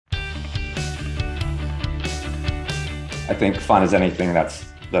I think fun is anything that's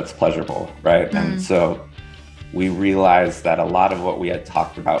pleasurable, right? And so we realized that a lot of what we had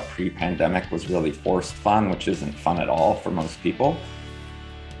talked about pre-pandemic was really forced fun, which isn't fun at all for most people.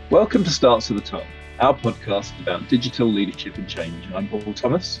 Welcome to Starts at the Top, our podcast about digital leadership and change. I'm Paul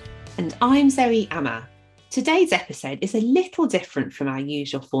Thomas. And I'm Zoe Amma. Today's episode is a little different from our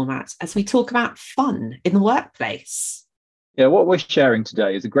usual format as we talk about fun in the workplace. Yeah, what we're sharing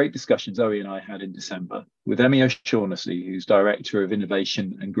today is a great discussion Zoe and I had in December with Emmy O'Shaughnessy, who's Director of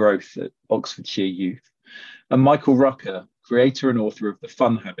Innovation and Growth at Oxfordshire Youth, and Michael Rucker, creator and author of The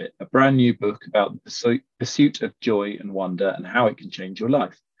Fun Habit, a brand new book about the pursuit of joy and wonder and how it can change your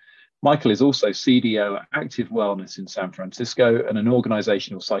life. Michael is also CDO at Active Wellness in San Francisco and an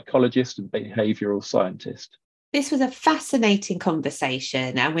organizational psychologist and behavioral scientist. This was a fascinating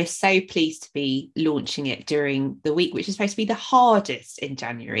conversation, and we're so pleased to be launching it during the week, which is supposed to be the hardest in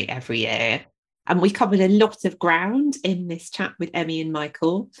January every year. And we covered a lot of ground in this chat with Emmy and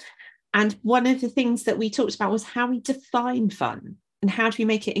Michael. And one of the things that we talked about was how we define fun and how do we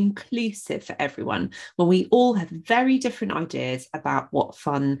make it inclusive for everyone when we all have very different ideas about what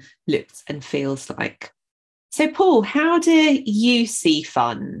fun looks and feels like. So, Paul, how do you see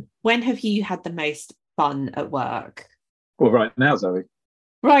fun? When have you had the most fun at work? Well, right now, Zoe.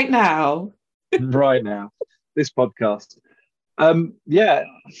 Right now. Right now. This podcast. Yeah,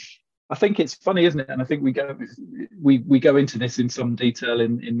 I think it's funny, isn't it? And I think we go into this in some detail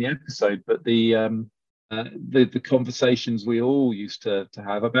in the episode, but the conversations we all used to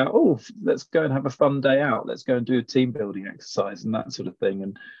have about, let's go and have a fun day out, let's go and do a team building exercise and that sort of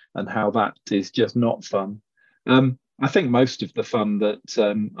thing, and how that is just not fun. I think most of the fun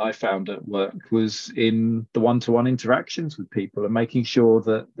that I found at work was in the one-to-one interactions with people and making sure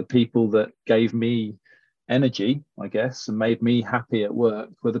that the people that gave me energy, I guess, and made me happy at work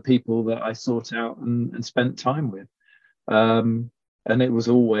were the people that I sought out and spent time with. And it was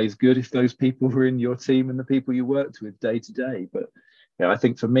always good if those people were in your team and the people you worked with day to day. But I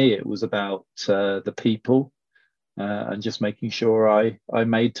think for me, it was about the people and just making sure I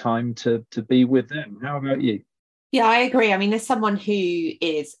made time to be with them. How about you? Yeah, I agree. I mean, as someone who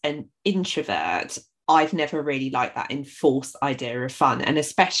is an introvert, I've never really liked that enforced idea of fun. And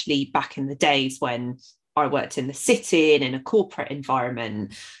especially back in the days when I worked in the city and in a corporate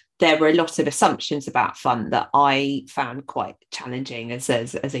environment, there were a lot of assumptions about fun that I found quite challenging as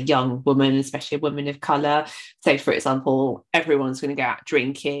a young woman, especially a woman of colour. So, for example, everyone's going to go out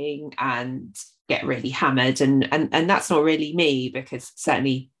drinking and get really hammered. And that's not really me, because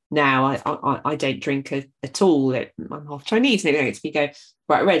certainly now I don't drink at all. I'm half Chinese and it makes me go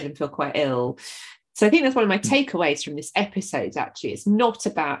bright red and feel quite ill. So I think that's one of my takeaways from this episode, actually. It's not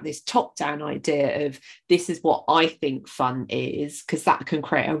about this top-down idea of this is what I think fun is, because that can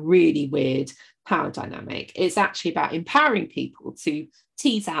create a really weird power dynamic. It's actually about empowering people to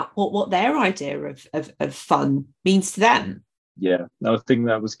tease out what their idea of fun means to them. Yeah, I think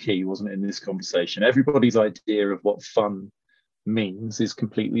that was key, wasn't it, in this conversation? Everybody's idea of what fun means is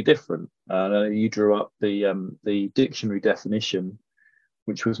completely different. You drew up the dictionary definition,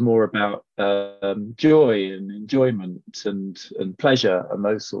 which was more about joy and enjoyment and pleasure and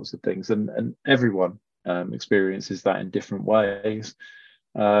those sorts of things, and everyone experiences that in different ways.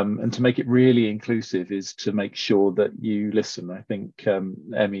 And to make it really inclusive is to make sure that you listen. I think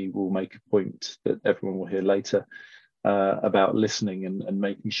Emmy will make a point that everyone will hear later about listening and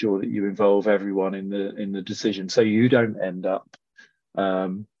making sure that you involve everyone in the decision, so you don't end up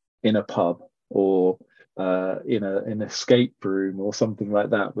in a pub or in an escape room or something like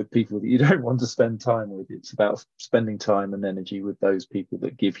that with people that you don't want to spend time with. It's about spending time and energy with those people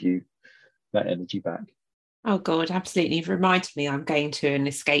that give you that energy back. Oh God, absolutely. You've reminded me I'm going to an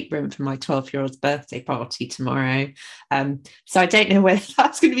escape room for my 12-year-old's birthday party tomorrow. So I don't know whether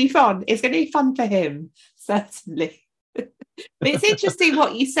that's going to be fun. It's going to be fun for him, certainly. But it's interesting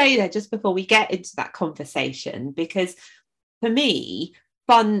what you say there just before we get into that conversation, because for me,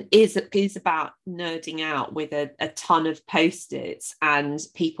 fun is about nerding out with a ton of post-its and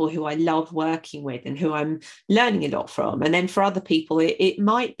people who I love working with and who I'm learning a lot from. And then for other people, it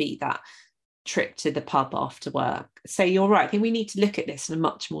might be that trip to the pub after work. So you're right. I think we need to look at this in a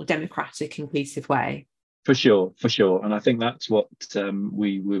much more democratic, inclusive way. For sure. And I think that's what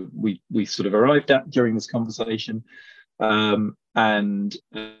we sort of arrived at during this conversation. And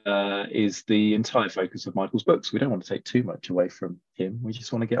is the entire focus of Michael's books. We don't want to take too much away from him. We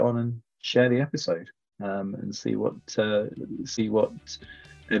just want to get on and share the episode and see what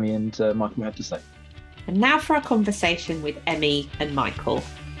Emmy and Michael had to say. And now for our conversation with Emmy and Michael.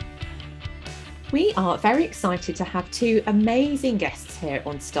 We are very excited to have two amazing guests here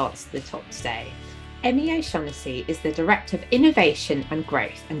on Starts at the Top today. Emmy O'Shaughnessy is the Director of Innovation and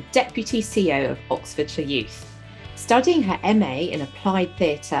Growth and Deputy CEO of Oxfordshire Youth. Studying her MA in Applied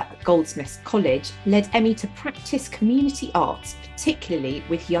Theatre at Goldsmiths College led Emmy to practice community arts, particularly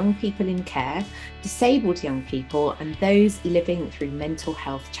with young people in care, disabled young people, and those living through mental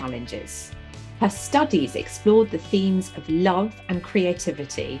health challenges. Her studies explored the themes of love and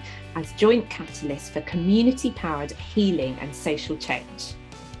creativity as joint catalysts for community-powered healing and social change.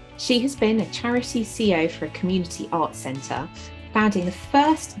 She has been a charity CEO for a community arts centre, founding the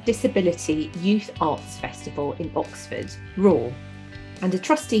first Disability Youth Arts Festival in Oxford, RAW, and a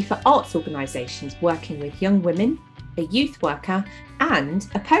trustee for arts organisations working with young women, a youth worker, and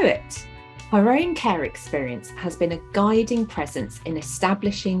a poet. Her own care experience has been a guiding presence in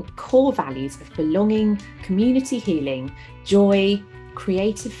establishing core values of belonging, community healing, joy,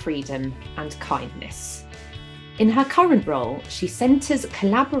 creative freedom, and kindness. In her current role, she centres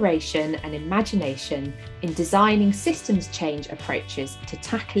collaboration and imagination in designing systems change approaches to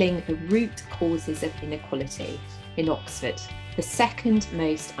tackling the root causes of inequality in Oxford, the second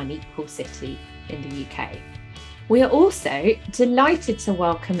most unequal city in the UK. We are also delighted to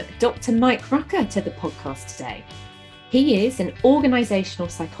welcome Dr. Mike Rucker to the podcast today. He is an organisational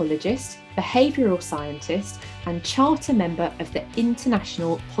psychologist, behavioural scientist, and charter member of the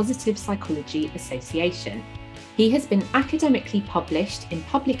International Positive Psychology Association. He has been academically published in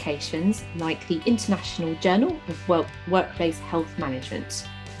publications like the International Journal of Workplace Health Management.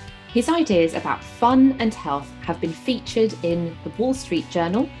 His ideas about fun and health have been featured in the Wall Street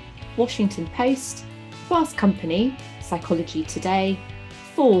Journal, Washington Post, Fast Company, Psychology Today,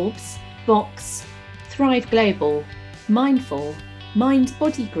 Forbes, Vox, Thrive Global, Mindful, Mind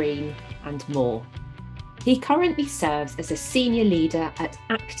Body Green, and more. He currently serves as a senior leader at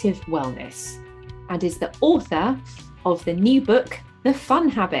Active Wellness and is the author of the new book, The Fun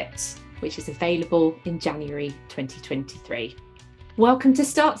Habit, which is available in January 2023. Welcome to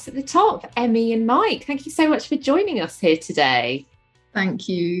Starts at the Top, Emmy and Mike. Thank you so much for joining us here today. Thank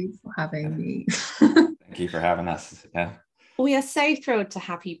you for having me. Thank you for having us. Yeah. We are so thrilled to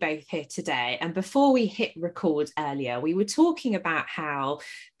have you both here today. And before we hit record earlier, we were talking about how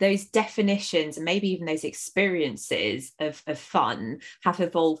those definitions and maybe even those experiences of fun have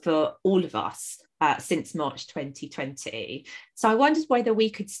evolved for all of us since March 2020. So I wondered whether we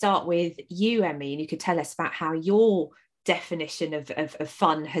could start with you, Emmy, and you could tell us about how your definition of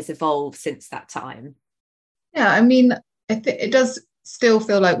fun has evolved since that time. Yeah, I mean, I think it does still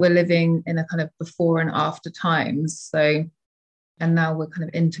feel like we're living in a kind of before and after times. So, and now we're kind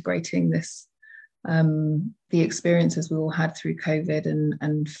of integrating this, the experiences we all had through COVID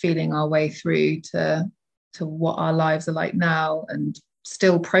and feeling our way through to what our lives are like now, and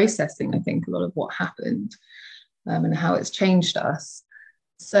still processing, I think, a lot of what happened and how it's changed us.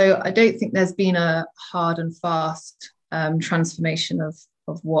 So I don't think there's been a hard and fast transformation of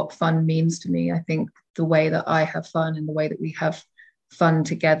what fun means to me. I think the way that I have fun and the way that we have fun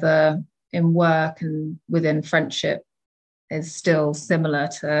together in work and within friendship is still similar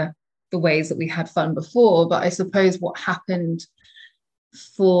to the ways that we had fun before. But I suppose what happened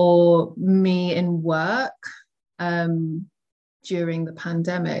for me in work during the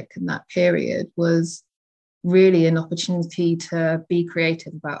pandemic and that period was really an opportunity to be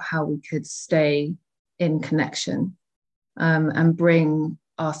creative about how we could stay in connection and bring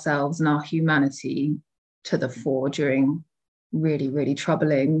ourselves and our humanity to the fore during really, really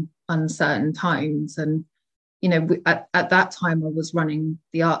troubling, uncertain times. And, you know, at that time I was running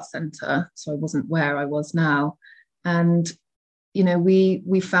the Arts Centre, so I wasn't where I was now. And, you know,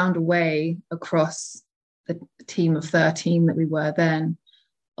 we found a way across the team of 13 that we were then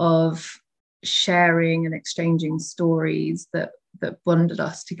of sharing and exchanging stories that bonded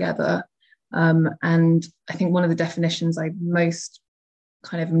us together. And I think one of the definitions I most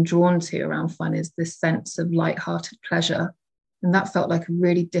kind of am drawn to around fun is this sense of lighthearted pleasure. And that felt like a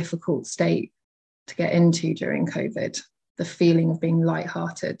really difficult state to get into during COVID, the feeling of being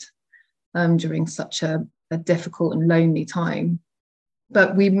lighthearted during such a difficult and lonely time.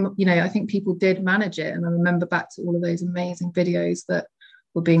 But I think people did manage it. And I remember back to all of those amazing videos that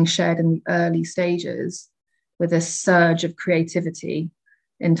were being shared in the early stages with a surge of creativity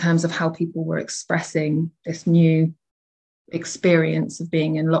in terms of how people were expressing this new experience of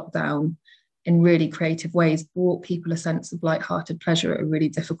being in lockdown in really creative ways, brought people a sense of lighthearted pleasure at a really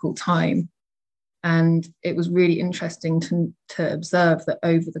difficult time. And it was really interesting to observe that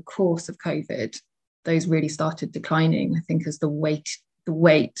over the course of COVID, those really started declining, I think, as the weight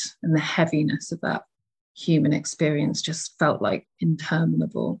and the heaviness of that human experience just felt like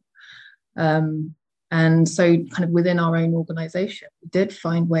interminable. And And so kind of within our own organization, we did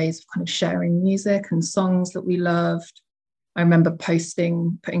find ways of kind of sharing music and songs that we loved. I remember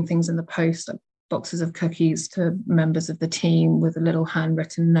putting things in the post, like boxes of cookies to members of the team with a little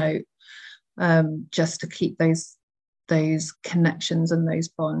handwritten note, just to keep those connections and those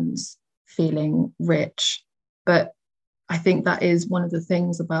bonds feeling rich. But I think that is one of the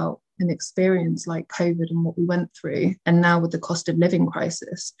things about an experience like COVID and what we went through, and now with the cost of living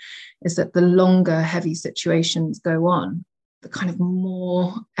crisis, is that the longer heavy situations go on, the kind of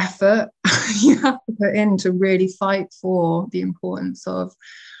more effort you have to put in to really fight for the importance of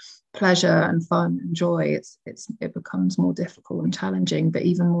pleasure and fun and joy. It becomes more difficult and challenging, but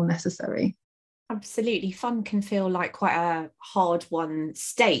even more necessary. Absolutely. Fun can feel like quite a hard won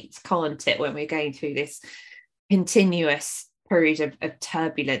state, can't it, when we're going through this continuous period of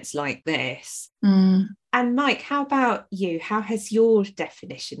turbulence like this. And Mike, how about you? How has your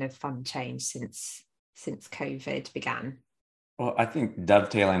definition of fun changed since COVID began? Well, I think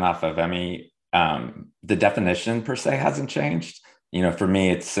dovetailing off of Emmy, the definition per se hasn't changed. For me,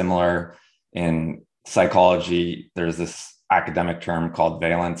 it's similar in psychology. There's this academic term called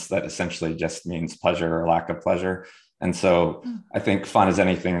valence that essentially just means pleasure or lack of pleasure. And so I think fun is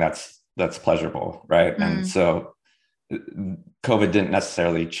anything that's pleasurable, right? And so COVID didn't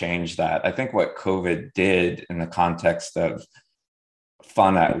necessarily change that. I think what COVID did in the context of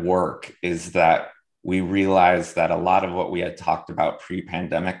fun at work is that we realized that a lot of what we had talked about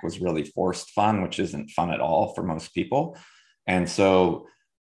pre-pandemic was really forced fun, which isn't fun at all for most people. And so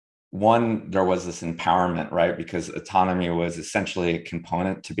there was this empowerment, right? Because autonomy was essentially a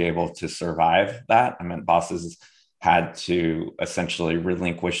component to be able to survive that. I mean, bosses had to essentially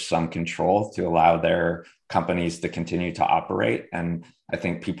relinquish some control to allow their companies to continue to operate. And I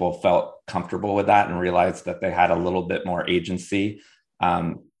think people felt comfortable with that and realized that they had a little bit more agency,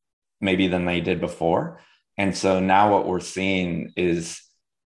 maybe than they did before. And so now what we're seeing is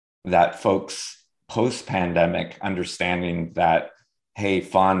that folks post-pandemic understanding that, hey,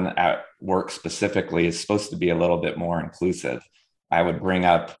 fun at work specifically is supposed to be a little bit more inclusive. I would bring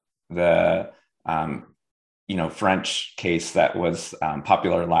up the French case that was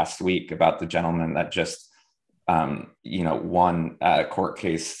popular last week about the gentleman that just won a court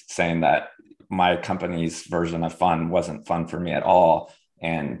case saying that my company's version of fun wasn't fun for me at all.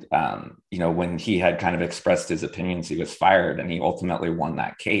 And when he had kind of expressed his opinions, he was fired, and he ultimately won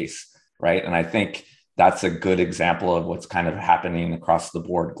that case, right? And I think that's a good example of what's kind of happening across the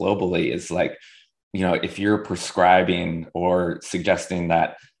board globally is like, if you're prescribing or suggesting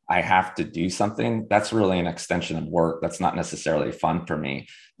that I have to do something, that's really an extension of work. That's not necessarily fun for me.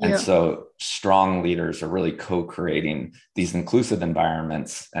 And so strong leaders are really co-creating these inclusive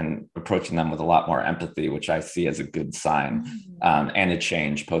environments and approaching them with a lot more empathy, which I see as a good sign and a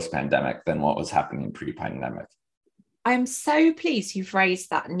change post-pandemic than what was happening pre-pandemic. I'm so pleased you've raised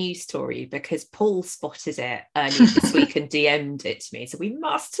that news story because Paul spotted it earlier this week and DM'd it to me. So we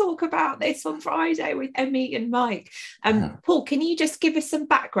must talk about this on Friday with Emmy and Mike. Paul, can you just give us some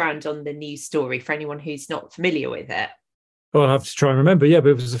background on the news story for anyone who's not familiar with it? Well, I'll have to try and remember. Yeah, but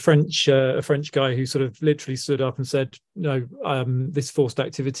it was a French guy who sort of literally stood up and said, "No, this forced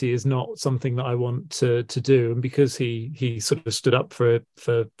activity is not something that I want to do." And because he sort of stood up for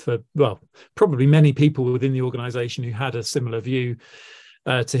probably many people within the organisation who had a similar view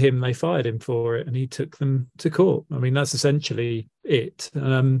to him, they fired him for it, and he took them to court. I mean, that's essentially it.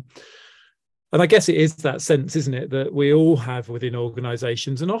 And I guess it is that sense, isn't it, that we all have within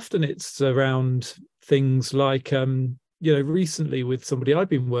organisations, and often it's around things like. Recently with somebody I've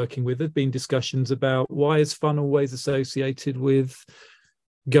been working with, there've been discussions about why is fun always associated with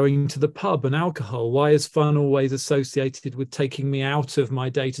going to the pub and alcohol? Why is fun always associated with taking me out of my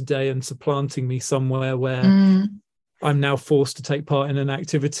day-to-day and supplanting me somewhere where I'm now forced to take part in an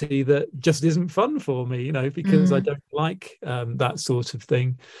activity that just isn't fun for me, because I don't like that sort of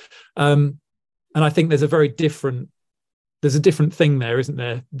thing. And I think there's a different thing there, isn't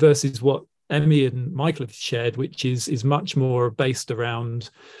there, versus what Emmy and Michael have shared, which is much more based around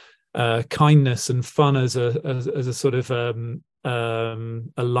kindness and fun as a sort of a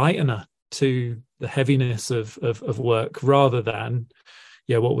lightener to the heaviness of work, rather than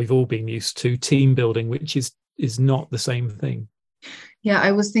what we've all been used to, team building, which is not the same thing. Yeah,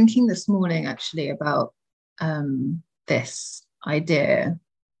 I was thinking this morning actually about this idea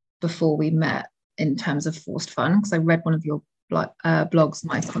before we met in terms of forced fun, because I read one of your blogs,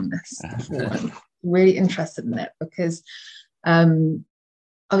 Mike, on this before. I'm really interested in it because I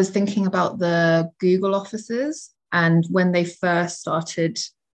was thinking about the Google offices, and when they first started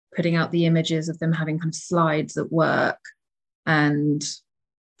putting out the images of them having kind of slides at work and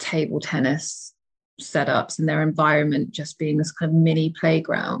table tennis setups and their environment just being this kind of mini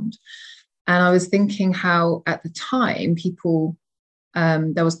playground. And I was thinking how at the time people,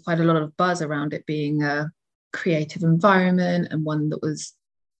 there was quite a lot of buzz around it being a creative environment and one that was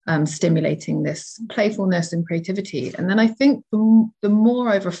stimulating this playfulness and creativity. And then I think the more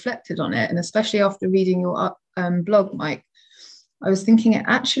I've reflected on it, and especially after reading your blog, Mike, I was thinking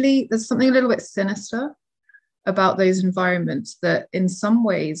there's something a little bit sinister about those environments that in some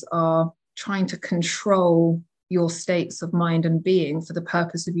ways are trying to control your states of mind and being for the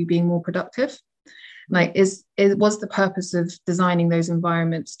purpose of you being more productive. Like, was the purpose of designing those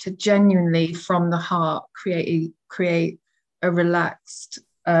environments to genuinely, from the heart, create a relaxed,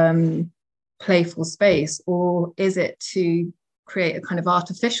 playful space, or is it to create a kind of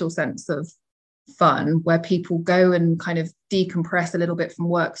artificial sense of fun where people go and kind of decompress a little bit from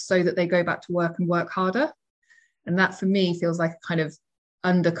work so that they go back to work and work harder? And that for me feels like a kind of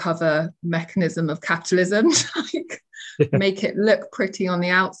undercover mechanism of capitalism to make it look pretty on the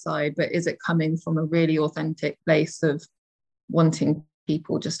outside, but is it coming from a really authentic place of wanting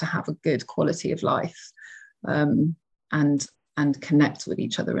people just to have a good quality of life, and connect with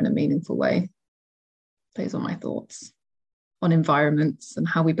each other in a meaningful way? Those are my thoughts on environments and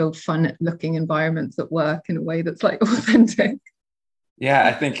how we build fun looking environments at work in a way that's like authentic. Yeah,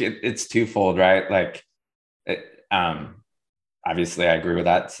 I think it's twofold, right? Like, obviously I agree with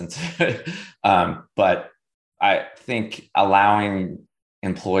that but I think allowing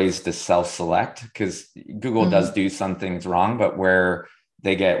employees to self-select, because Google does do some things wrong, but where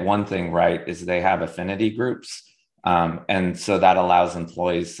they get one thing right is they have affinity groups. And so that allows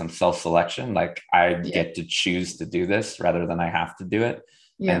employees some self-selection. Like, I get to choose to do this rather than I have to do it.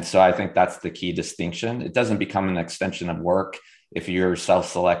 Yeah. And so I think that's the key distinction. It doesn't become an extension of work if you're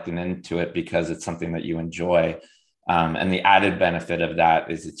self-selecting into it because it's something that you enjoy. And the added benefit of that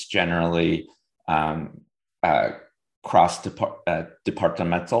is it's generally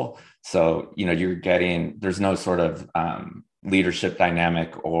cross-departmental. So, there's no sort of leadership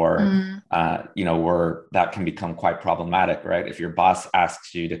dynamic or, where that can become quite problematic, right? If your boss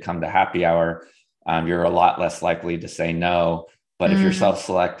asks you to come to happy hour, you're a lot less likely to say no. But if you're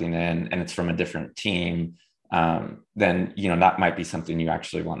self-selecting in and it's from a different team, then, that might be something you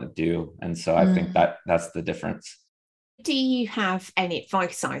actually want to do. And so I think that's the difference. Do you have any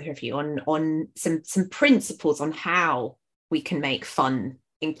advice, either of you, on some principles on how we can make fun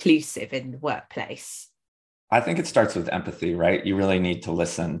inclusive in the workplace? I think it starts with empathy, right? You really need to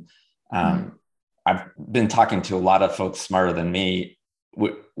listen. I've been talking to a lot of folks smarter than me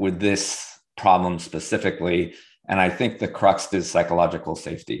with this problem specifically. And I think the crux is psychological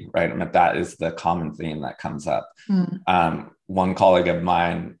safety, right? I mean, that is the common theme that comes up. One colleague of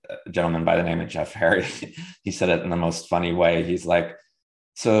mine, a gentleman by the name of Jeff Harry, he said it in the most funny way. He's like,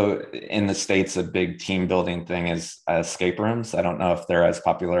 so in the States, a big team building thing is escape rooms. I don't know if they're as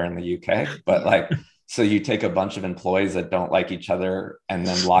popular in the UK, but like, so you take a bunch of employees that don't like each other and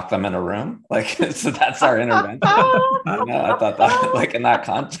then lock them in a room. Like, so that's our intervention. I thought that, like, in that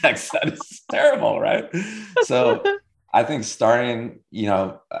context, that is terrible, right? So I think starting,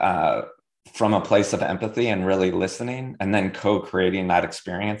 from a place of empathy and really listening, and then co-creating that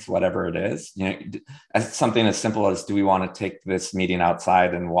experience, whatever it is, as something as simple as, do we want to take this meeting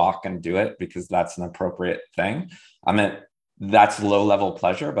outside and walk and do it because that's an appropriate thing? I mean, that's low level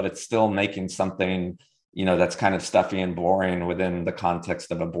pleasure, but it's still making something, that's kind of stuffy and boring within the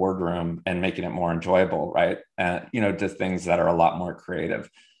context of a boardroom and making it more enjoyable, right? To things that are a lot more creative,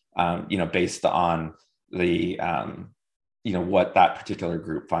 based on the, what that particular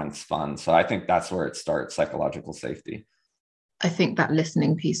group finds fun. So I think that's where it starts, psychological safety. I think that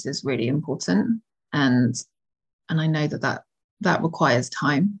listening piece is really important. And I know that requires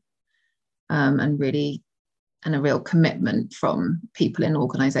time, and a real commitment from people in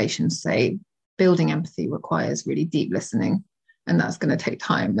organizations. Say building empathy requires really deep listening, and that's going to take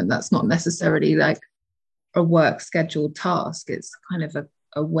time. And that's not necessarily like a work scheduled task. It's kind of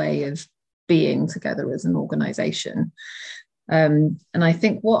a way of being together as an organization. And I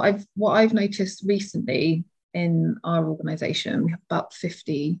think what I've noticed recently in our organization, we have about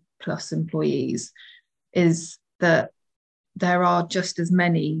 50 plus employees, is that there are just as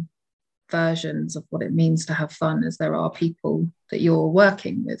many versions of what it means to have fun as there are people that you're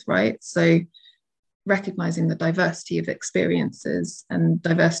working with, right? So recognizing the diversity of experiences and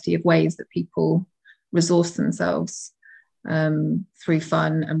diversity of ways that people resource themselves through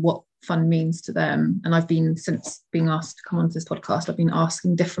fun and what fun means to them. And I've been, since being asked to come onto this podcast, I've been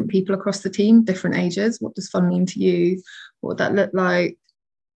asking different people across the team, different ages, what does fun mean to you? What would that look like?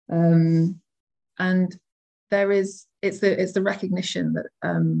 And it's the recognition that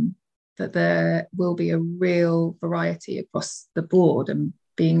that there will be a real variety across the board, and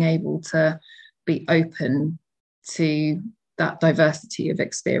being able to be open to that diversity of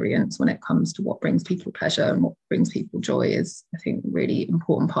experience when it comes to what brings people pleasure and what brings people joy is, I think, a really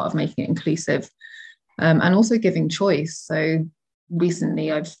important part of making it inclusive, and also giving choice. So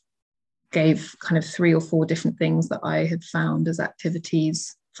recently I've gave kind of 3 or 4 different things that I had found as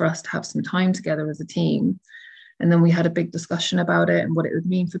activities for us to have some time together as a team. And then we had a big discussion about it and what it would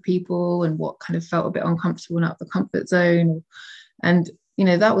mean for people and what kind of felt a bit uncomfortable and out of the comfort zone. And, you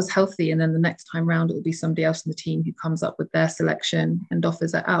know, that was healthy. And then the next time round, it will be somebody else in the team who comes up with their selection and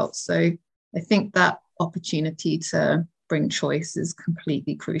offers it out. So I think that opportunity to bring choice is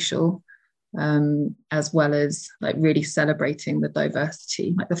completely crucial, as well as like really celebrating the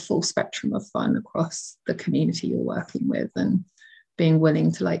diversity, like the full spectrum of fun across the community you're working with, and being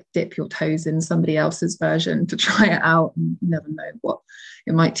willing to like dip your toes in somebody else's version to try it out, and you never know what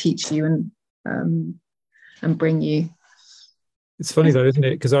it might teach you and bring you. It's funny though, isn't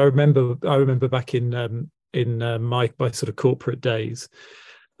it? Because I remember back in my sort of corporate days,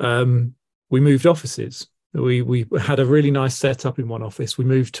 we moved offices. We had a really nice setup in one office. We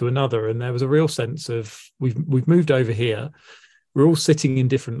moved to another, and there was a real sense of we've moved over here. We're all sitting in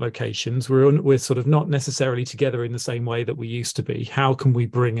different locations. We're sort of not necessarily together in the same way that we used to be. How can we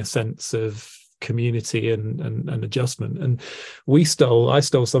bring a sense of community and adjustment? And I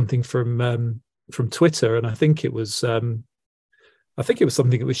stole something from Twitter, and I think it was something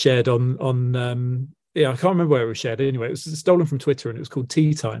that was shared on I can't remember where it was shared. Anyway, it was stolen from Twitter, and it was called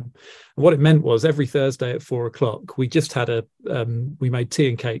Tea Time. And what it meant was every Thursday at 4 o'clock, we just had we made tea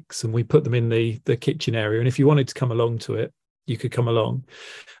and cakes, and we put them in the kitchen area. And if you wanted to come along to it, you could come along.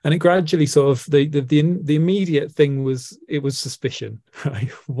 And it gradually sort of the immediate thing was, it was suspicion, right?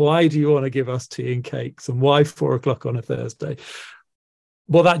 Why do you want to give us tea and cakes, and why 4 o'clock on a Thursday?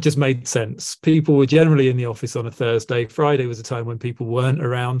 Well, that just made sense. People were generally in the office on a Thursday. Friday was a time when people weren't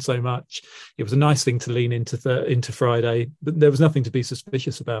around so much. It was a nice thing to lean into Friday, but there was nothing to be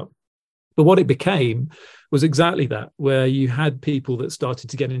suspicious about. But what it became was exactly that, where you had people that started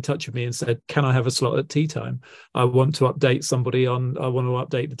to get in touch with me and said, can I have a slot at tea time? I want to update I want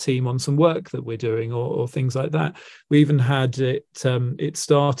to update the team on some work that we're doing, or things like that. We even had it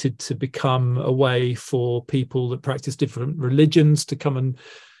started to become a way for people that practice different religions to come and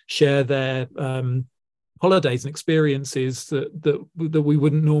share their holidays and experiences that we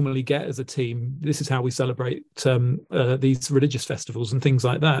wouldn't normally get as a team. This is how we celebrate these religious festivals and things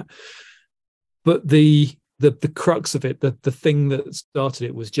like that. But the crux of it, the thing that started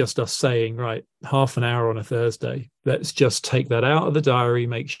it, was just us saying, right, half an hour on a Thursday, let's just take that out of the diary,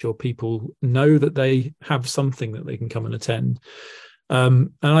 make sure people know that they have something that they can come and attend.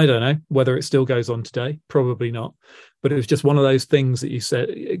 And I don't know whether it still goes on today, probably not. But it was just one of those things that you said,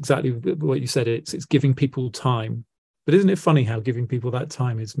 exactly what you said, it's giving people time. But isn't it funny how giving people that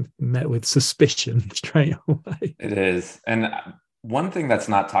time is met with suspicion straight away? It is. And one thing that's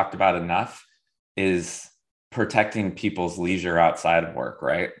not talked about enough is protecting people's leisure outside of work,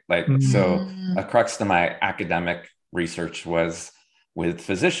 right? Like, so a crux to my academic research was with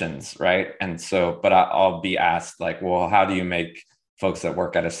physicians, right? And so, but I'll be asked like, well, how do you make folks that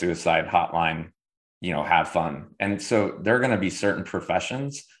work at a suicide hotline, have fun? And so there are going to be certain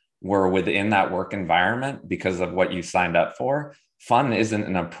professions where within that work environment, because of what you signed up for, fun isn't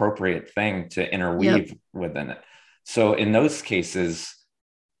an appropriate thing to interweave within it. So in those cases,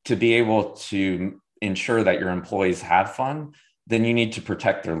 to be able to ensure that your employees have fun, then you need to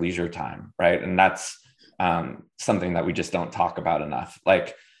protect their leisure time, right? And that's something that we just don't talk about enough.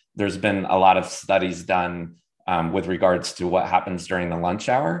 Like, there's been a lot of studies done with regards to what happens during the lunch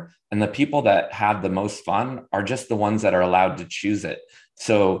hour, and the people that have the most fun are just the ones that are allowed to choose it.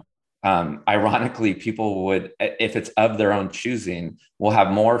 So ironically, people would, if it's of their own choosing, will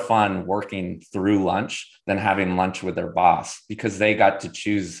have more fun working through lunch than having lunch with their boss, because they got to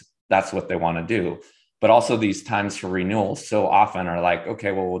choose that's what they want to do. But also these times for renewal so often are like,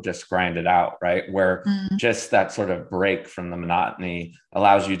 okay, well, we'll just grind it out, right? Where just that sort of break from the monotony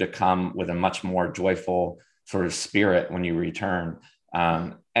allows you to come with a much more joyful sort of spirit when you return.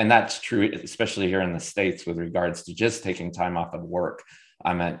 And that's true, especially here in the States, with regards to just taking time off of work.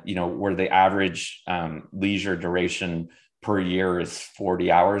 I'm at, where the average leisure duration per year is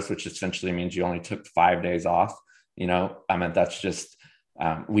 40 hours, which essentially means you only took 5 days off. That's just,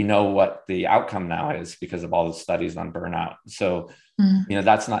 we know what the outcome now is because of all the studies on burnout. So,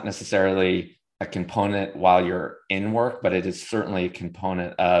 that's not necessarily a component while you're in work, but it is certainly a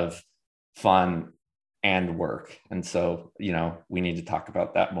component of fun and work. And so, we need to talk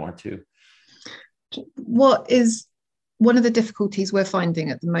about that more too. What is one of the difficulties we're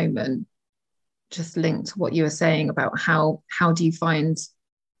finding at the moment just linked to what you were saying about how do you find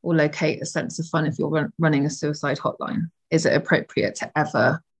or locate a sense of fun if you're running a suicide hotline? Is it appropriate to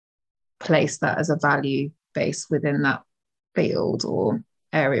ever place that as a value base within that field or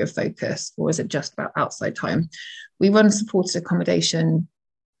area of focus, or is it just about outside time? We run supported accommodation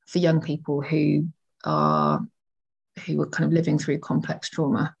for young people who are kind of living through complex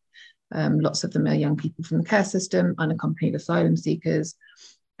trauma. Lots of them are young people from the care system, unaccompanied asylum seekers.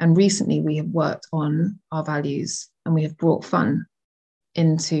 And recently we have worked on our values, and we have brought fun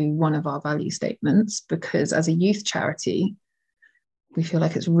into one of our value statements, because as a youth charity, we feel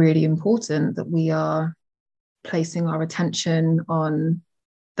like it's really important that we are placing our attention on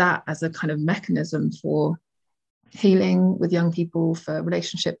that as a kind of mechanism for healing with young people, for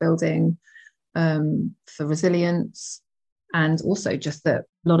relationship building, for resilience, and also just that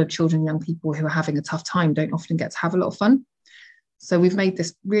a lot of children, young people who are having a tough time don't often get to have a lot of fun. So we've made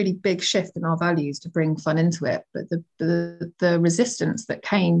this really big shift in our values to bring fun into it. But the resistance that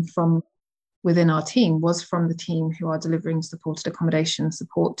came from within our team was from the team who are delivering supported accommodation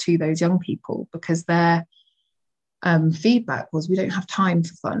support to those young people, because their feedback was, we don't have time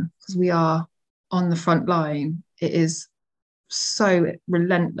for fun because we are on the front line. It is so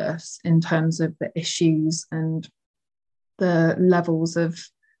relentless in terms of the issues and the levels of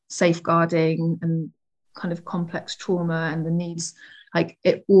safeguarding and kind of complex trauma and the needs. Like,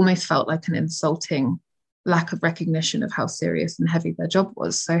 it almost felt like an insulting lack of recognition of how serious and heavy their job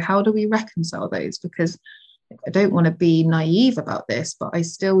was. So how do we reconcile those? Because I don't want to be naive about this, but I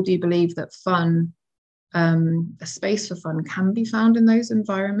still do believe that fun, a space for fun, can be found in those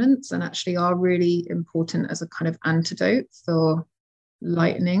environments, and actually are really important as a kind of antidote for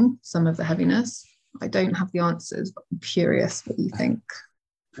lightening some of the heaviness. I don't have the answers, but I'm curious what you think.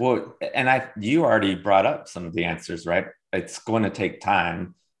 Well, and you already brought up some of the answers, right? It's going to take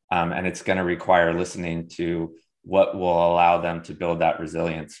time, and it's going to require listening to what will allow them to build that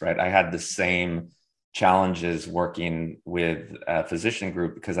resilience, right? I had the same challenges working with a physician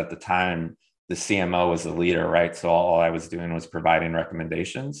group, because at the time the CMO was the leader, right? So all I was doing was providing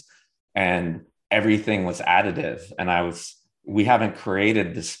recommendations, and everything was additive. And we haven't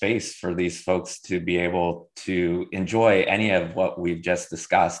created the space for these folks to be able to enjoy any of what we've just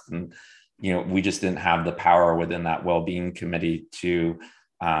discussed. And, we just didn't have the power within that well-being committee to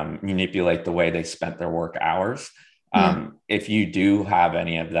manipulate the way they spent their work hours. If you do have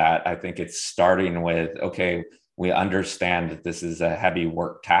any of that, I think it's starting with, okay, we understand that this is a heavy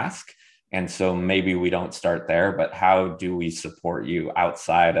work task. And so maybe we don't start there, but how do we support you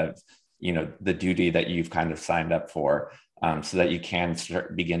outside of, the duty that you've kind of signed up for, so that you can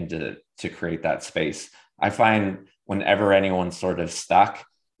begin to create that space. I find whenever anyone's sort of stuck,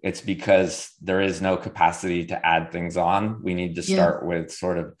 it's because there is no capacity to add things on. We need to start with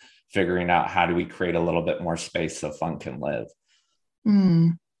sort of figuring out, how do we create a little bit more space so fun can live?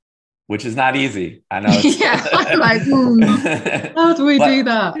 Which is not easy. I know. I'm like, how do we do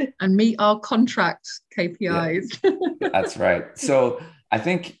that and meet our contract KPIs? That's right. So I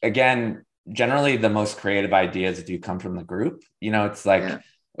think, again, generally the most creative ideas do come from the group. It's like,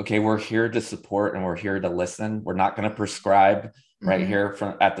 okay, we're here to support and we're here to listen. We're not going to prescribe right here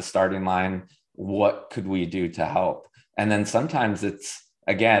at the starting line. What could we do to help? And then sometimes it's,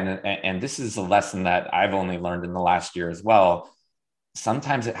 again, and this is a lesson that I've only learned in the last year as well.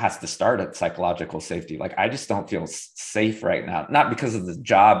 Sometimes it has to start at psychological safety. Like, I just don't feel safe right now, not because of the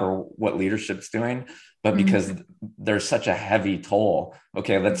job or what leadership's doing, but because there's such a heavy toll.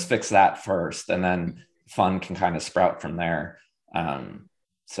 Okay, let's fix that first, and then fun can kind of sprout from there.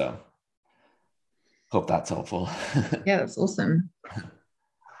 So hope that's helpful. Yeah, that's awesome.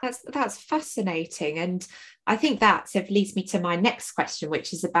 That's fascinating. And I think that sort of leads me to my next question,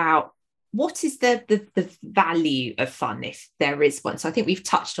 which is about, what is the value of fun, if there is one? So I think we've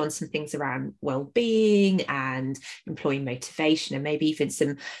touched on some things around well-being and employee motivation, and maybe even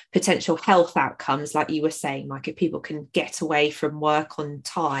some potential health outcomes, like you were saying, like if people can get away from work on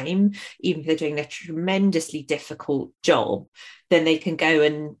time, even if they're doing a tremendously difficult job, then they can go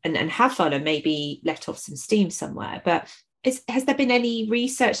and have fun and maybe let off some steam somewhere. But has there been any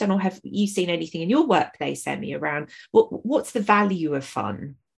research done, or have you seen anything in your workplace, Emmy, around what's the value of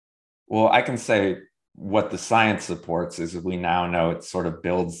fun? Well, I can say what the science supports is we now know it sort of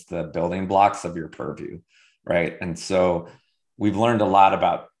builds the building blocks of your purview, right? And so we've learned a lot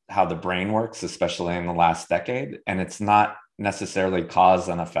about how the brain works, especially in the last decade. And it's not necessarily cause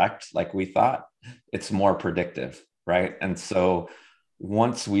and effect like we thought. It's more predictive, right? And so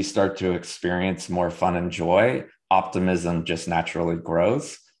once we start to experience more fun and joy, optimism just naturally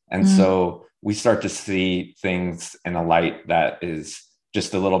grows. And so we start to see things in a light that is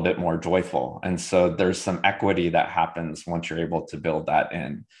just a little bit more joyful. And so there's some equity that happens once you're able to build that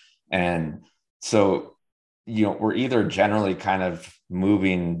in. And so, we're either generally kind of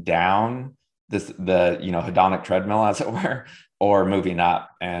moving down the hedonic treadmill, as it were, or moving up.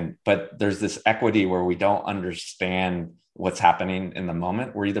 But there's this equity where we don't understand what's happening in the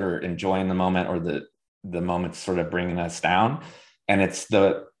moment. We're either enjoying the moment or the moment's sort of bringing us down. And it's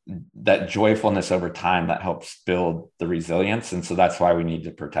that joyfulness over time that helps build the resilience. And so that's why we need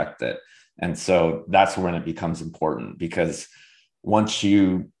to protect it. And so that's when it becomes important, because once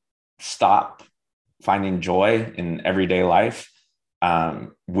you stop finding joy in everyday life,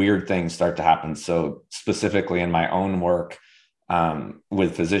 weird things start to happen. So specifically in my own work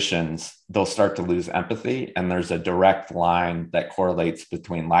with physicians, they'll start to lose empathy. And there's a direct line that correlates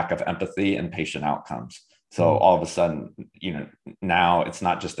between lack of empathy and patient outcomes. So all of a sudden, now it's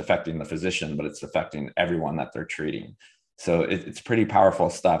not just affecting the physician, but it's affecting everyone that they're treating. So it's pretty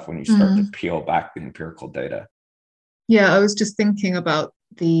powerful stuff when you start to peel back the empirical data. Yeah, I was just thinking about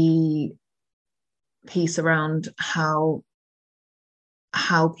the piece around how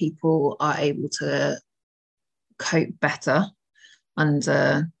people are able to cope better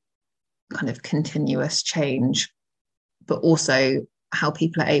under kind of continuous change, but also how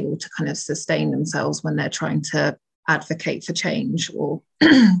people are able to kind of sustain themselves when they're trying to advocate for change or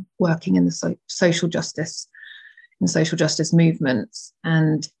working in the social justice movements.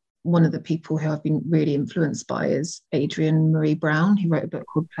 And one of the people who I've been really influenced by is Adrienne Maree Brown, who wrote a book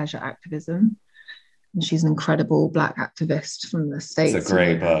called Pleasure Activism. And she's an incredible Black activist from the States. It's a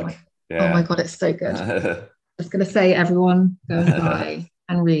great book. Oh my God, it's so good. I was going to say, everyone go and buy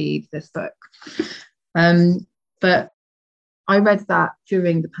and read this book. But I read that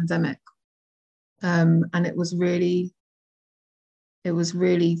during the pandemic, and it was really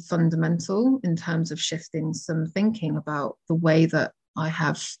fundamental in terms of shifting some thinking about the way that I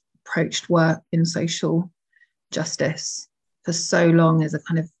have approached work in social justice for so long, as a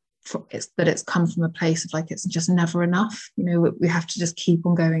kind of it's come from a place of like, it's just never enough. We have to just keep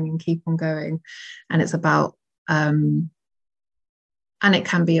on going and keep on going, and it's about and it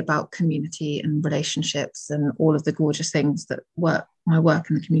can be about community and relationships and all of the gorgeous things that my work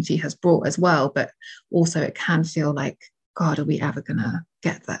in the community has brought as well. But also it can feel like, God, are we ever gonna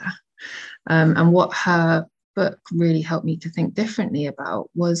get there? And what her book really helped me to think differently about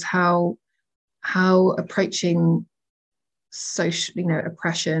was how approaching social,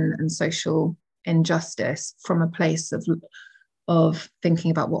 oppression and social injustice from a place of thinking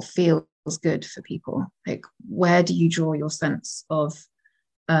about what feels good for people. Like, where do you draw your sense of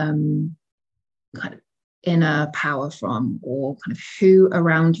kind of inner power from, or kind of who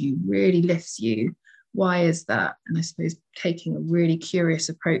around you really lifts you? Why is that? And I suppose taking a really curious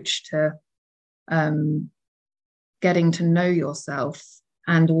approach to getting to know yourself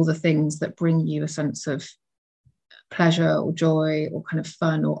and all the things that bring you a sense of pleasure or joy or kind of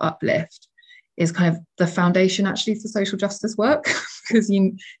fun or uplift is kind of the foundation actually for social justice work, because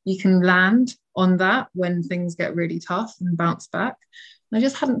you can land on that when things get really tough and bounce back. And I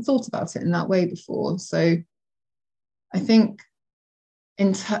just hadn't thought about it in that way before. So I think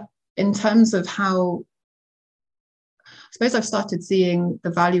in terms of how, I suppose I've started seeing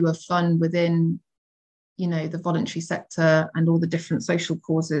the value of fun within, the voluntary sector and all the different social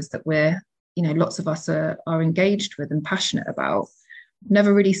causes that we're, lots of us are engaged with and passionate about.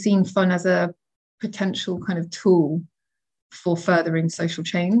 Never really seen fun as a potential kind of tool for furthering social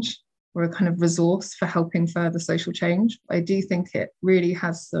change, or a kind of resource for helping further social change. I do think it really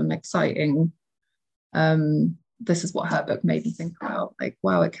has some exciting, this is what her book made me think about, like,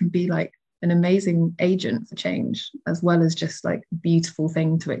 wow, it can be like an amazing agent for change, as well as just like a beautiful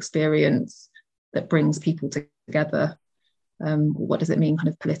thing to experience that brings people together. What does it mean kind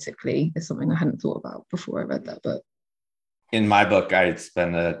of politically is something I hadn't thought about before I read that book. In my book, I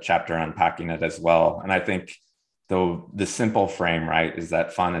spend a chapter unpacking it as well. And I think the simple frame, right, is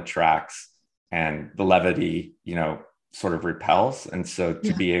that fun attracts and the levity, sort of repels. And so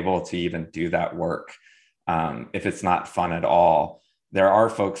to be able to even do that work, if it's not fun at all, there are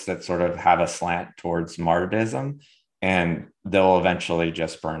folks that sort of have a slant towards martyrdom, and they'll eventually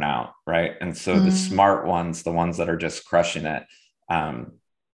just burn out, right? And so the smart ones, the ones that are just crushing it,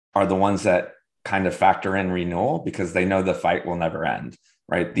 are the ones that kind of factor in renewal, because they know the fight will never end,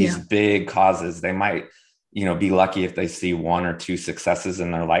 right? These big causes, they might, be lucky if they see 1 or 2 successes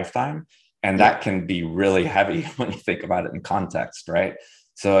in their lifetime. And that can be really heavy when you think about it in context, right?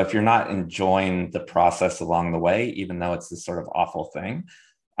 So if you're not enjoying the process along the way, even though it's this sort of awful thing,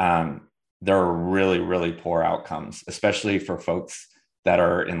 there are really, really poor outcomes, especially for folks that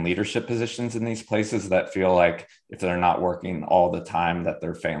are in leadership positions in these places that feel like if they're not working all the time, that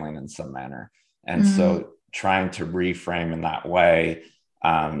they're failing in some manner. And so trying to reframe in that way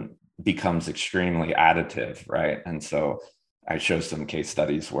becomes extremely additive, right? And so I show some case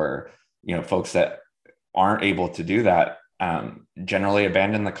studies where, you know, folks that aren't able to do that generally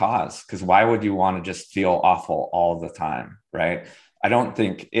abandon the cause, because why would you want to just feel awful all the time, right? I don't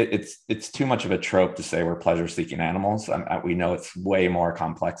think it's too much of a trope to say we're pleasure-seeking animals. We know it's way more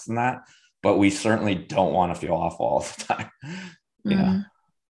complex than that, but we certainly don't want to feel awful all the time. You know,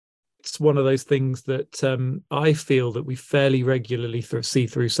 it's one of those things that I feel that we fairly regularly see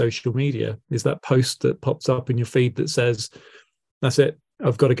through social media, is that post that pops up in your feed that says, "That's it,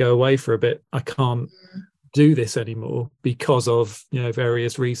 I've got to go away for a bit. I can't do this anymore because of, you know,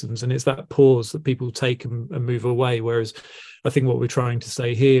 various reasons." And it's that pause that people take and move away. Whereas I think what we're trying to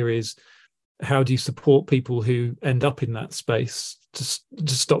say here is, how do you support people who end up in that space to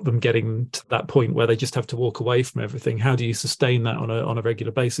stop them getting to that point where they just have to walk away from everything? How do you sustain that on a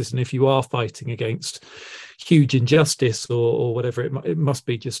regular basis? And if you are fighting against huge injustice or whatever, it must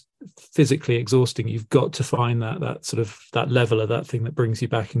be just physically exhausting. You've got to find that sort of that level of that thing that brings you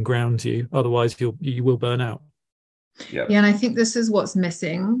back and grounds you. Otherwise you will burn out. Yeah, and I think this is what's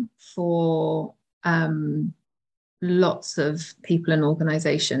missing for lots of people and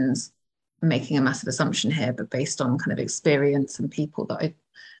organizations. I'm making a massive assumption here, but based on kind of experience and people that I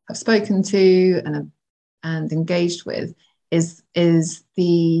have spoken to and engaged with, is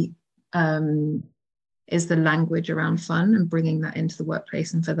the language around fun and bringing that into the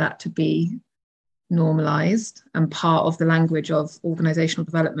workplace, and for that to be normalized and part of the language of organizational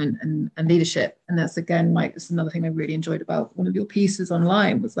development and leadership. And that's, again, Mike, it's another thing I really enjoyed about one of your pieces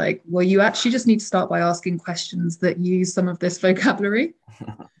online, was like, well, you actually just need to start by asking questions that use some of this vocabulary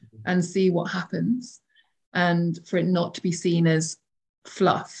and see what happens, and for it not to be seen as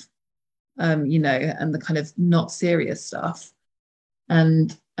fluff, you know, and the kind of not serious stuff.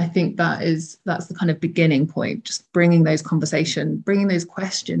 And I think that's the kind of beginning point, just bringing those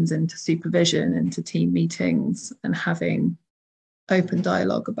questions into supervision, into team meetings, and having open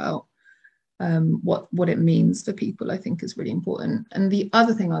dialogue about what it means for people, I think is really important. And the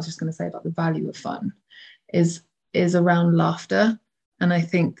other thing I was just going to say about the value of fun is around laughter. And I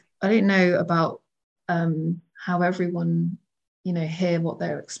think, I don't know about how everyone, you know, hear what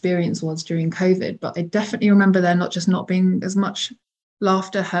their experience was during COVID, but I definitely remember there not being as much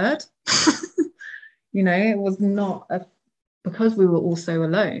laughter heard. You know, it was not because we were all so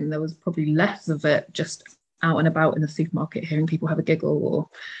alone, there was probably less of it just out and about in the supermarket, hearing people have a giggle or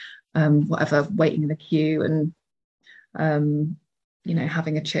whatever, waiting in the queue and you know,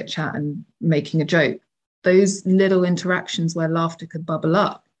 having a chit chat and making a joke. Those little interactions where laughter could bubble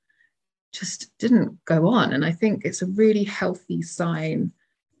up just didn't go on. And I think it's a really healthy sign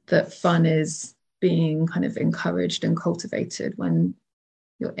that fun is being kind of encouraged and cultivated when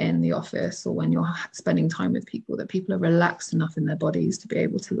you're in the office or when you're spending time with people, that people are relaxed enough in their bodies to be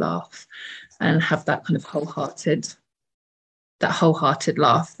able to laugh and have that kind of wholehearted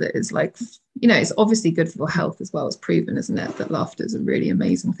laugh that is like, you know, it's obviously good for your health as well. It's proven, isn't it, that laughter is a really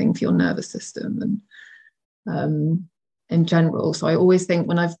amazing thing for your nervous system and in general. So I always think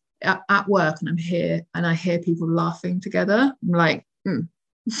when I've at work and I'm here and I hear people laughing together, I'm like, okay,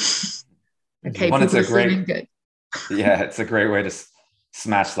 people are feeling good. Yeah, it's a great way to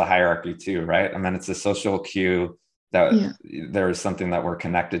smash the hierarchy too, right? I mean, it's a social cue that there is something that we're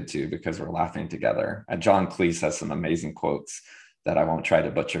connected to because we're laughing together. And John Cleese has some amazing quotes that I won't try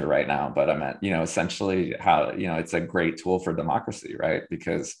to butcher right now, but I meant, you know, essentially how, you know, it's a great tool for democracy, right?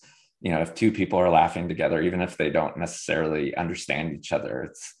 Because, you know, if two people are laughing together, even if they don't necessarily understand each other,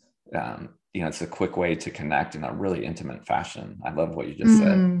 it's, you know, it's a quick way to connect in a really intimate fashion. I love what you just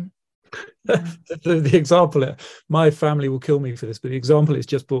said. The example, my family will kill me for this, but the example it's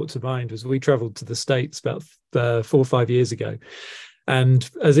just brought to mind was we traveled to the States about 4 or 5 years ago. And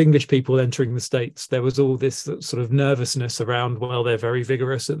as English people entering the States, there was all this sort of nervousness around, well, they're very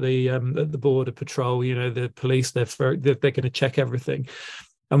vigorous at the border patrol, you know, the police, they're going to check everything.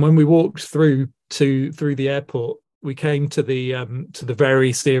 And when we walked through the airport, we came to the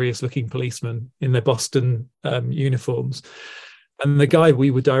very serious looking policemen in their Boston uniforms. And the guy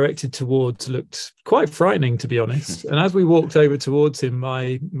we were directed towards looked quite frightening, to be honest. And as we walked over towards him,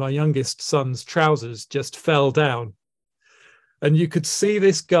 my youngest son's trousers just fell down. And you could see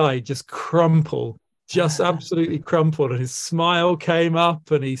this guy just crumple, just absolutely crumpled. And his smile came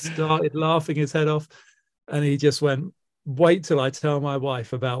up and he started laughing his head off. And he just went, wait till I tell my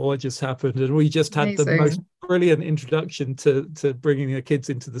wife about what just happened. And we just had the most brilliant introduction to bringing the kids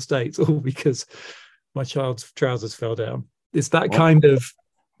into the States, all because my child's trousers fell down. It's that kind of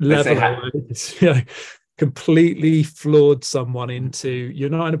level. Completely floored someone into, you're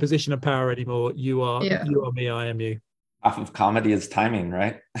not in a position of power anymore. You are me, I am you. Half of comedy is timing,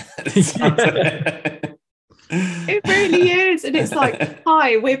 right? It really is. And it's like,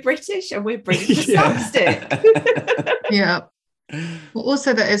 hi, we're British and we're bringing the slapstick. Yeah. Well,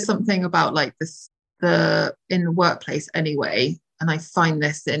 also there is something about like this, in the workplace anyway, and I find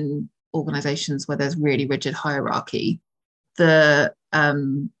this in organizations where there's really rigid hierarchy, the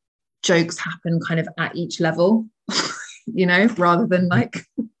jokes happen kind of at each level, rather than like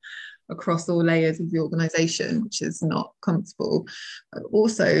across all layers of the organization, which is not comfortable. But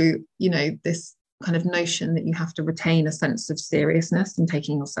also, this kind of notion that you have to retain a sense of seriousness and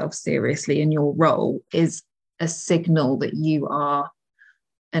taking yourself seriously in your role is a signal that you are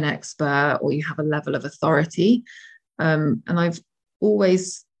an expert or you have a level of authority. And I've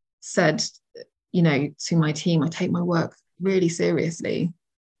always said, to my team, I take my work really seriously.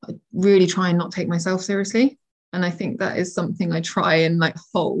 I really try and not take myself seriously. And I think that is something I try and like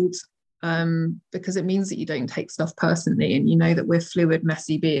hold, because it means that you don't take stuff personally, and that we're fluid,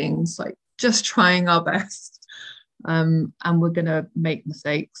 messy beings, like just trying our best. And we're going to make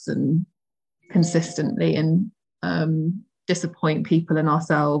mistakes and consistently and disappoint people and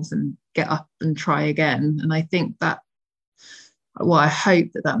ourselves and get up and try again. And I think that, I hope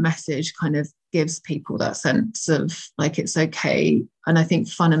that message kind of gives people that sense of like, it's okay. And I think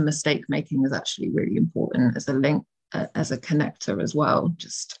fun and mistake making is actually really important as a link, as a connector as well.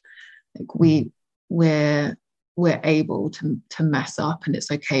 Just like we're able to mess up, and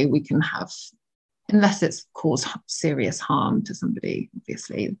it's okay. We can have, unless it's caused serious harm to somebody,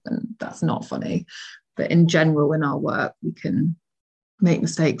 obviously, then that's not funny. But in general, in our work, we can make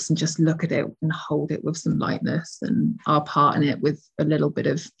mistakes and just look at it and hold it with some lightness, and our part in it with a little bit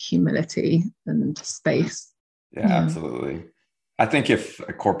of humility and space. Yeah, absolutely. I think if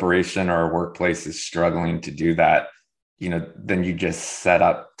a corporation or a workplace is struggling to do that, then you just set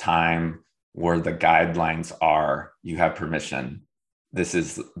up time where the guidelines are, you have permission. This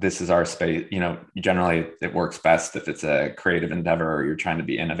is our space. Generally it works best if it's a creative endeavor or you're trying to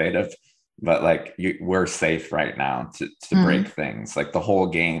be innovative. But like we're safe right now to break things. Like the whole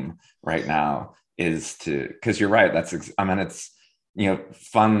game right now is because you're right. It's,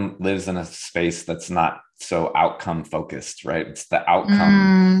 fun lives in a space that's not so outcome focused, right? It's the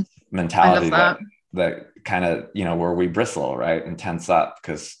outcome mentality that kind of, where we bristle, right? And tense up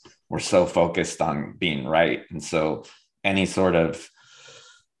because we're so focused on being right. And so any sort of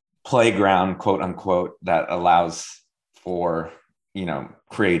playground, quote unquote, that allows for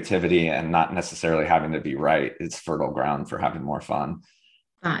creativity and not necessarily having to be right, it's fertile ground for having more fun.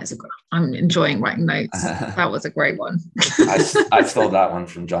 That is I'm enjoying writing notes. That was a great one. I stole that one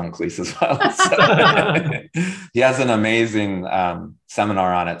from John Cleese as well. So. He has an amazing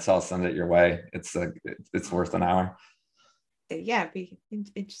seminar on it, so I'll send it your way. It's worth an hour. Yeah, I'd be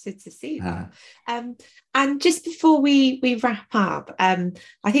interested to see that. And just before we wrap up, I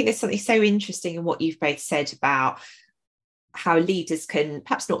think there's something so interesting in what you've both said about how leaders can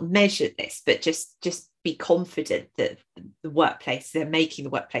perhaps not measure this, but just be confident that they're making the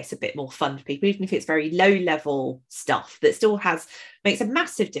workplace a bit more fun for people, even if it's very low level stuff that still makes a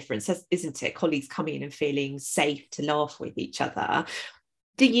massive difference, isn't it? Colleagues coming in and feeling safe to laugh with each other.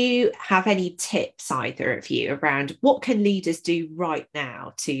 Do you have any tips, either of you, around what can leaders do right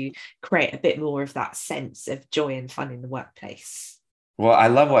now to create a bit more of that sense of joy and fun in the workplace? Well, I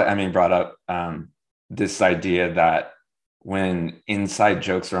love what Emmy brought up, this idea that when inside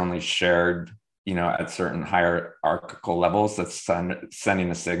jokes are only shared, at certain hierarchical levels, that's sending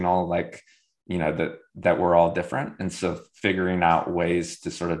a signal like, that we're all different. And so figuring out ways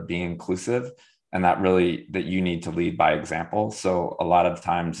to sort of be inclusive, and that you need to lead by example. So a lot of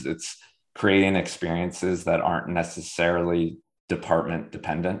times it's creating experiences that aren't necessarily department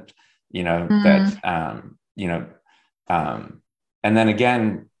dependent, and then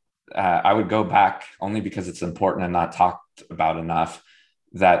again, I would go back only because it's important and not talked about enough,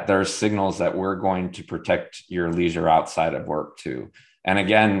 that there's signals that we're going to protect your leisure outside of work too. And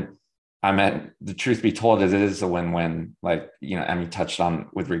again, the truth be told, it is a win-win. Like, Emmy touched on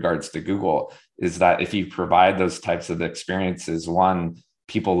with regards to Google, is that if you provide those types of experiences, one,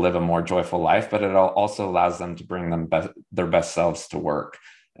 people live a more joyful life, but it also allows them to bring their best selves to work.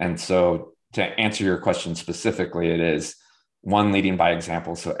 And so to answer your question specifically, it is one, leading by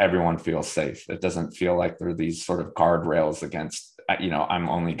example, so everyone feels safe. It doesn't feel like there are these sort of guardrails against, I'm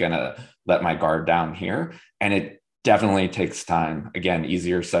only going to let my guard down here. And it definitely takes time. Again,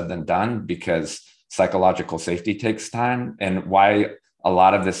 easier said than done, because psychological safety takes time. And why a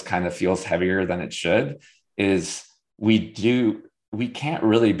lot of this kind of feels heavier than it should is we can't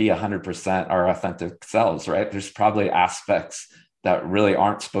really be 100% our authentic selves, right? There's probably aspects that really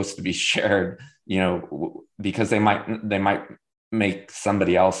aren't supposed to be shared, because they might make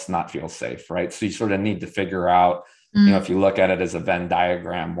somebody else not feel safe, right? So you sort of need to figure out, if you look at it as a Venn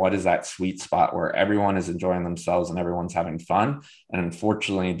diagram, what is that sweet spot where everyone is enjoying themselves and everyone's having fun? And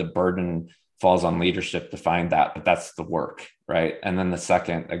unfortunately, the burden falls on leadership to find that, but that's the work, right? And then the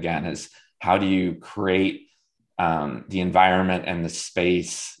second, again, is how do you create the environment and the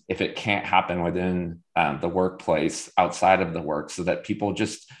space, if it can't happen within the workplace, outside of the work, so that people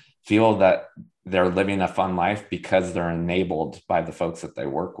just feel that they're living a fun life because they're enabled by the folks that they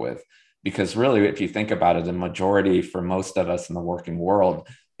work with. Because really, if you think about it, the majority for most of us in the working world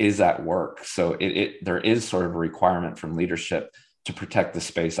is at work. So there is sort of a requirement from leadership to protect the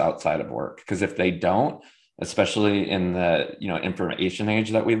space outside of work. Because if they don't, especially in the information age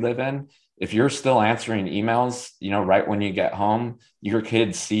that we live in, if you're still answering emails, right when you get home, your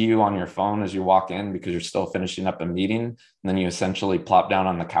kids see you on your phone as you walk in because you're still finishing up a meeting. And then you essentially plop down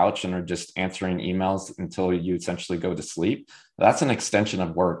on the couch and are just answering emails until you essentially go to sleep. That's an extension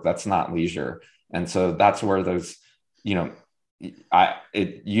of work. That's not leisure. And so that's where those, in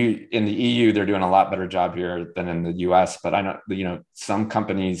the EU, they're doing a lot better job here than in the US. But I know, some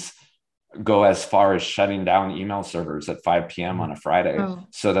companies go as far as shutting down email servers at 5 p.m. on a Friday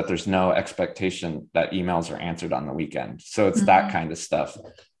so that there's no expectation that emails are answered on the weekend. So it's that kind of stuff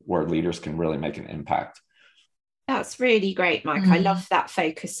where leaders can really make an impact. That's really great, Mike. I love that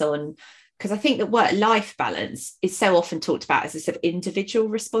focus on, because I think that work-life balance is so often talked about as a sort of individual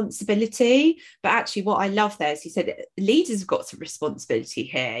responsibility. But actually what I love there is you said leaders have got some responsibility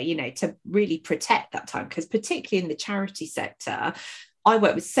here, to really protect that time, because particularly in the charity sector, I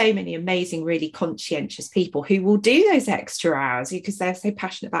work with so many amazing, really conscientious people who will do those extra hours because they're so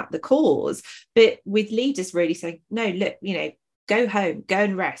passionate about the cause. But with leaders really saying, no, look, go home, go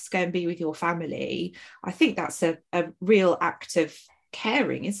and rest, go and be with your family. I think that's a real act of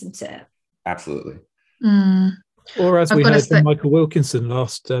caring, isn't it? Absolutely. Or as we heard from Michael Wilkinson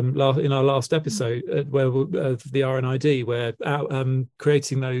last in our last episode, where the RNID, where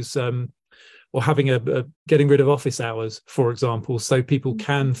creating those or having getting rid of office hours, for example, so people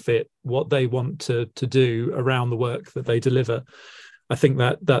can fit what they want to do around the work that they deliver. I think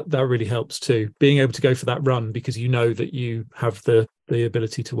that really helps too. Being able to go for that run because you know that you have the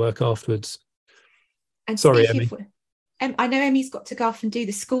ability to work afterwards. And sorry, Emmy. I know Emmy's got to go off and do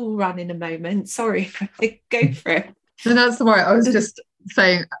the school run in a moment. Sorry, go for it. No, that's all right. I was just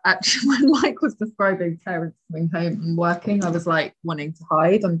saying, actually, when Mike was describing parents coming home and working, I was like wanting to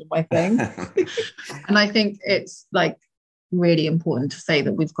hide under my thing. And I think it's like really important to say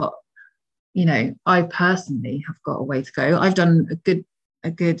that we've got, I personally have got a way to go. I've done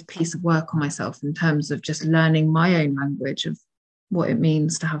a good piece of work on myself in terms of just learning my own language of what it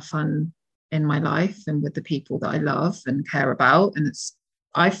means to have fun in my life and with the people that I love and care about. And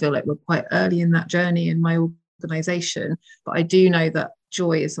I feel like we're quite early in that journey in my organisation, but I do know that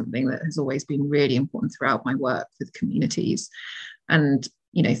joy is something that has always been really important throughout my work with communities. And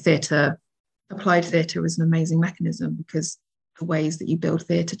applied theatre is an amazing mechanism because the ways that you build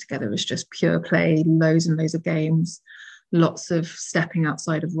theatre together is just pure play, loads and loads of games, lots of stepping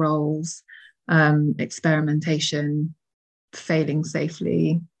outside of roles, experimentation, failing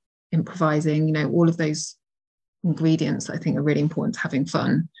safely, improvising, all of those ingredients I think are really important to having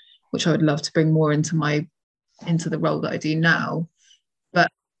fun, which I would love to bring more into the role that I do now. But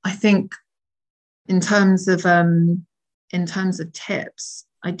I think in terms of tips,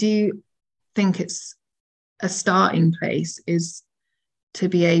 I do think it's a starting place is to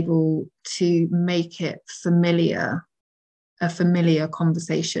be able to make it a familiar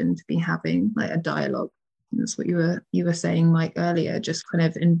conversation to be having, like a dialogue. And that's what you were saying, Mike, earlier, just kind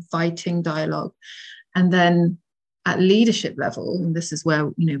of inviting dialogue. And then at leadership level, and this is where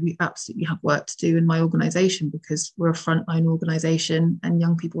we absolutely have work to do in my organisation because we're a frontline organisation and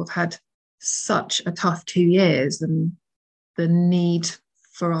young people have had such a tough 2 years, and the need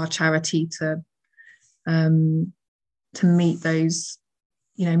for our charity to meet those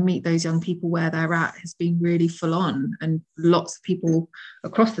young people where they're at has been really full on, and lots of people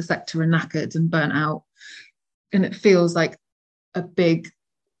across the sector are knackered and burnt out, and it feels like a big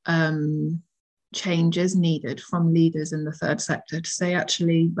changes needed from leaders in the third sector to say,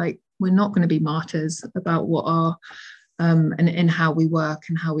 actually, like, we're not going to be martyrs about what our and in how we work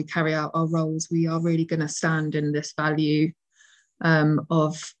and how we carry out our roles. We are really going to stand in this value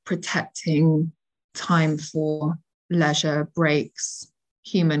of protecting time for leisure, breaks,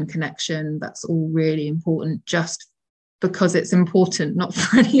 human connection. That's all really important just because it's important, not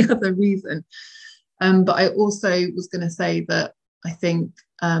for any other reason. But I also was going to say that I think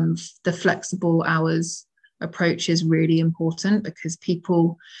the flexible hours approach is really important, because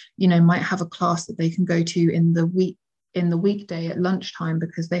people, might have a class that they can go to in the weekday at lunchtime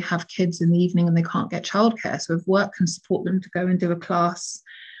because they have kids in the evening and they can't get childcare. So if work can support them to go and do a class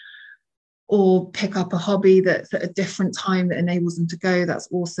or pick up a hobby that's at a different time that enables them to go, that's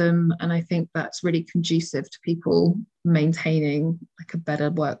awesome. And I think that's really conducive to people maintaining like a better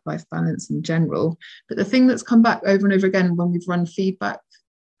work-life balance in general. But the thing that's come back over and over again when we've run feedback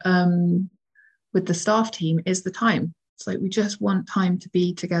with the staff team is the time. It's like, we just want time to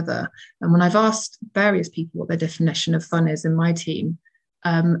be together. And when I've asked various people what their definition of fun is in my team,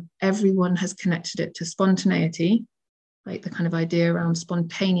 everyone has connected it to spontaneity, like the kind of idea around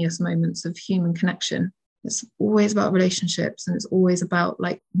spontaneous moments of human connection. It's always about relationships, and it's always about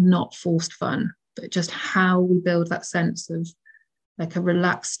like not forced fun, but just how we build that sense of like a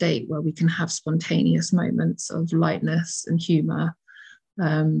relaxed state where we can have spontaneous moments of lightness and humor.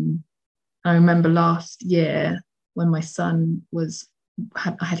 I remember last year when my son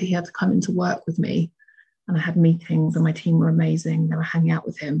he had to come into work with me, and I had meetings and my team were amazing. They were hanging out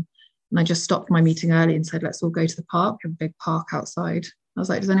with him. And I just stopped my meeting early and said, let's all go to the park. We have a big park outside. I was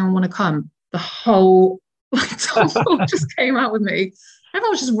like, does anyone want to come? The whole just came out with me.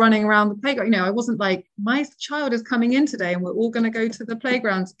 Everyone was just running around the playground. I wasn't like, my child is coming in today and we're all going to go to the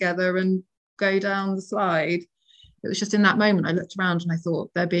playground together and go down the slide. It was just in that moment, I looked around and I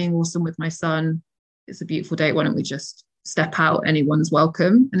thought, they're being awesome with my son. It's a beautiful day. Why don't we just step out? Anyone's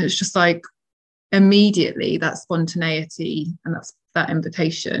welcome. And it's just like, immediately that spontaneity and that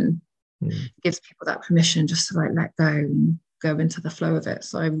invitation gives people that permission just to like let go and go into the flow of it.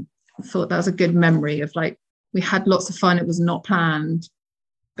 So I thought that was a good memory of like, we had lots of fun. It was not planned,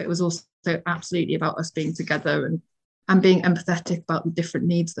 but it was also absolutely about us being together and being empathetic about the different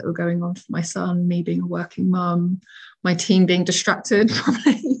needs that were going on for my son, me being a working mum, my team being distracted.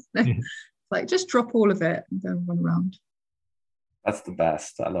 Like, just drop all of it and go and run around. That's the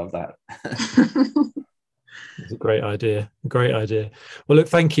best. I love that. It's a great idea. Well, look,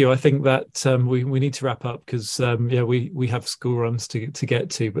 thank you. I think that we need to wrap up because we have school runs to get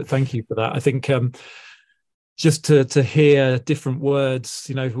to. But thank you for that. I think just to hear different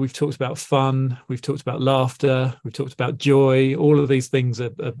words, we've talked about fun, we've talked about laughter, we've talked about joy. All of these things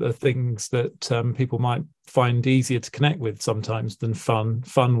are things that people might find easier to connect with sometimes than fun.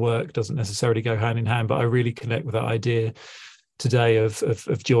 Fun work doesn't necessarily go hand in hand, but I really connect with that idea today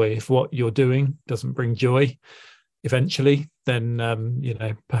of joy. If what you're doing doesn't bring joy eventually, then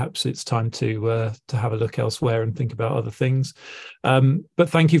perhaps it's time to have a look elsewhere and think about other things. But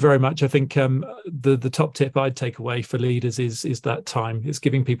thank you very much. I think the top tip I'd take away for leaders is that time. It's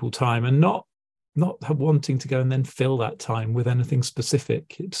giving people time and not wanting to go and then fill that time with anything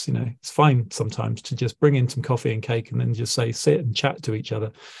specific. It's it's fine sometimes to just bring in some coffee and cake and then just say sit and chat to each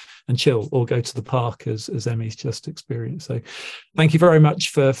other and chill, or go to the park as Emmy's just experienced. So thank you very much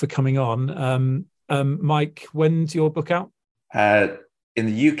for coming on. Mike, when's your book out? In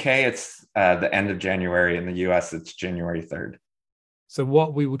the UK, it's the end of January. In the US, it's January 3rd. So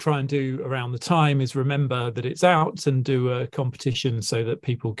what we will try and do around the time is remember that it's out and do a competition so that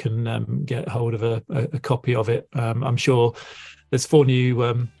people can get hold of a copy of it. I'm sure there's 3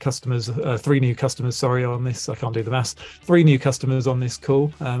 new customers, on this. I can't do the maths. 3 new customers on this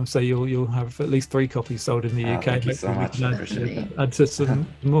call. So you'll have at least 3 copies sold in the UK. Thank you so much. I appreciate that. Add to some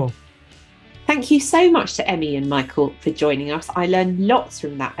more. Thank you so much to Emmy and Michael for joining us. I learned lots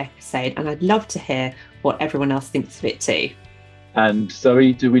from that episode, and I'd love to hear what everyone else thinks of it too. And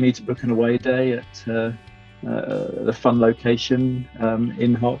Zoe, do we need to book an away day at the fun location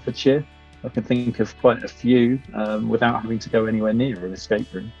in Hertfordshire? I can think of quite a few without having to go anywhere near an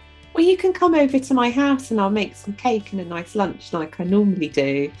escape room. Well, you can come over to my house and I'll make some cake and a nice lunch like I normally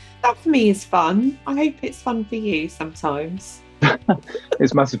do. That for me is fun. I hope it's fun for you sometimes.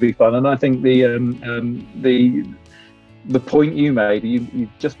 It's massively fun, and I think the point you made, you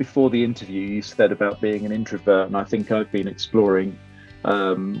just before the interview, you said about being an introvert, and I think I've been exploring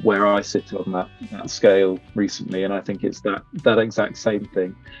where I sit on that scale recently, and I think it's that exact same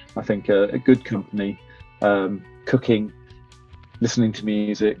thing. I think a good company, cooking, listening to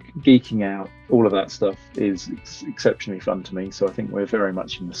music, geeking out, all of that stuff is exceptionally fun to me. So I think we're very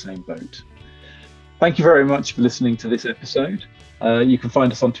much in the same boat. Thank you very much for listening to this episode. You can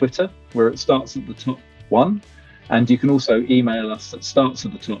find us on Twitter. We're at Starts at the Top 1. And you can also email us at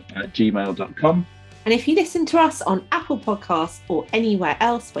startsattetop@gmail.com. And if you listen to us on Apple Podcasts or anywhere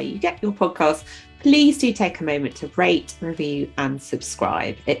else where you get your podcasts, please do take a moment to rate, review and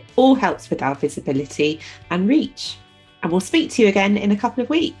subscribe. It all helps with our visibility and reach. And we'll speak to you again in a couple of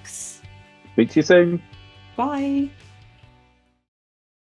weeks. Speak to you soon. Bye.